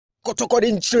Kotoko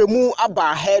in Tremu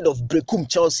aba ahead of Berekum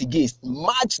Chelsea against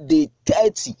match day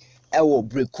 30 ewo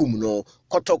Berekum no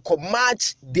Kotoko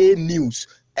match day news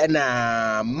and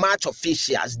match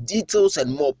officials details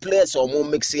and more players or more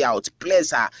mixing out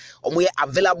players are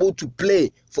available to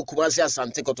play for Kumasi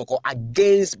Asante Kotoko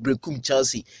against Berekum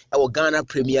Chelsea our Ghana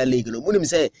Premier League no munim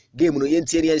say game no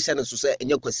yenti channel so say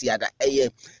enye kwasi ada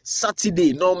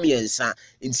Saturday no miensa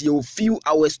until you few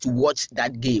hours to watch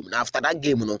that game. Now after that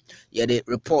game no the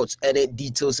reports any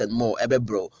details and more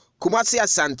bro Kumasi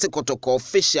Asante Kotoko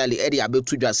officially Eddie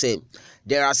Abetuja saying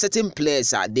there are certain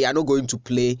players they are not going to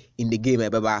play in the game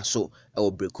so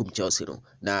Berekum Chelsea no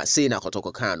na say na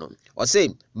Kotoko kan or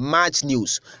saying match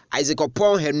news Isaac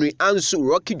Opon Henry Ansu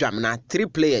Rocky Dramina 3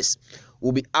 players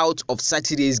will be out of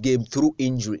Saturday's game through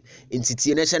injury in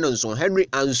City National so Henry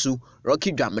Ansu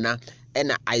Rocky Dramina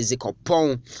and Isaac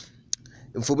Opon.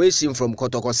 Information from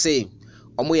Kotoko saying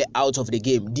omo out of the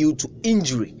game due to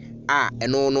injury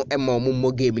and no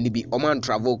more game ni bi oman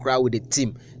travel crowd with the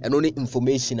team and only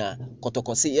information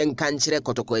Kotoko say yen kan kire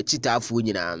Kotoko echita afu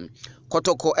nyina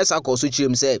Kotoko esa koso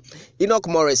chim say Enoch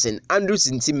Morrison, Andrew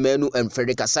Sintimenu and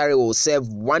Frederick Asare will serve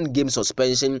 1 game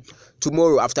suspension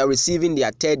tomorrow after receiving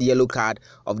their 3rd yellow card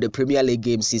of the Premier League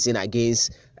game season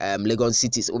against Legon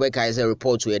Cities. Obeka is a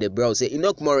report where the bro say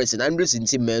Enoch Morrison, Andrew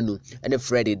Sintimenu and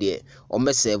Freddie there on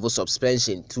serve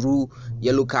suspension through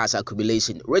yellow cards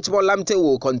accumulation. Richmond Lamte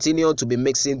will continue to be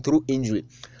mixing through injury.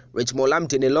 Richmond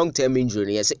Lamte in a long-term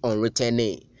injury yes on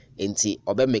returning into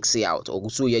obe mixing out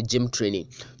also your gym training.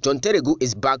 John Teregu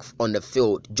is back on the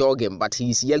field jogging but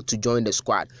he is yet to join the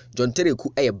squad. John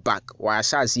Teregu back while I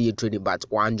shall see training but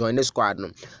one join the squad no.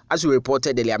 As we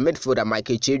reported earlier, midfielder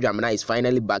Michael Chedramina is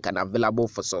finally back and available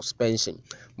for suspension.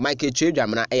 Michael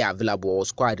Chedramina available or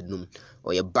squad no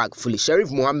or you back fully.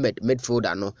 Sheriff Mohammed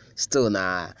midfielder no still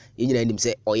na him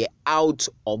say or you out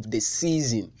of the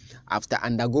season after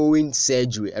undergoing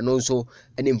surgery and also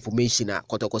an information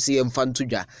Kotoko CM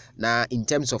Fantuja na in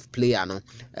terms of player no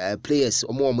players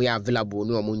omo available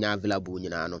no omo available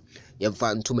nyina no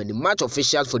yemfa too many match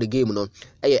officials for the game no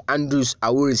Andrews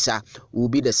Awurisa will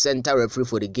be the center referee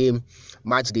for the game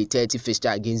match day 30 fixture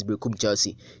against Berekum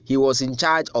Chelsea. He was in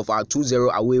charge of our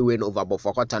 2-0 away win over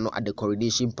Bofokotano at the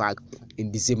Coronation Park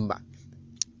in December.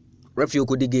 Referee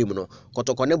ko the game no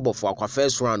Kotoko ne bofo akwa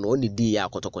first round only di ya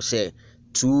Kotoko share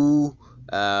 2-0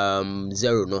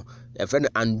 no a friend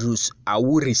Andrews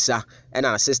Awurisa and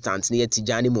an assistant near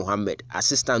Tijani Mohammed,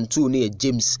 assistant 2 near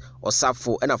James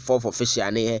Osafo and a 4th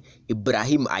official near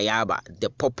Ibrahim Ayaba, the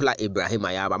popular Ibrahim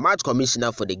Ayaba. Match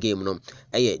commissioner for the game no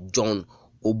John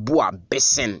Obua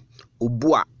Besen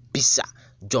Obua Bisa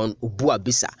John Obua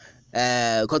Bisa.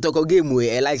 Kotoko game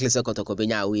we likely say Kotoko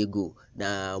benya we go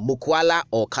na Mukwala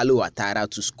or Kalu Atara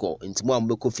to score into mo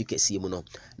ambeko fikesi mu no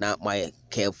na my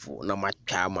careful na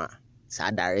matwama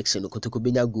sa direction Kotoko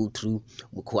benya go through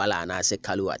Mukwala na say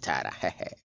Kalu Atara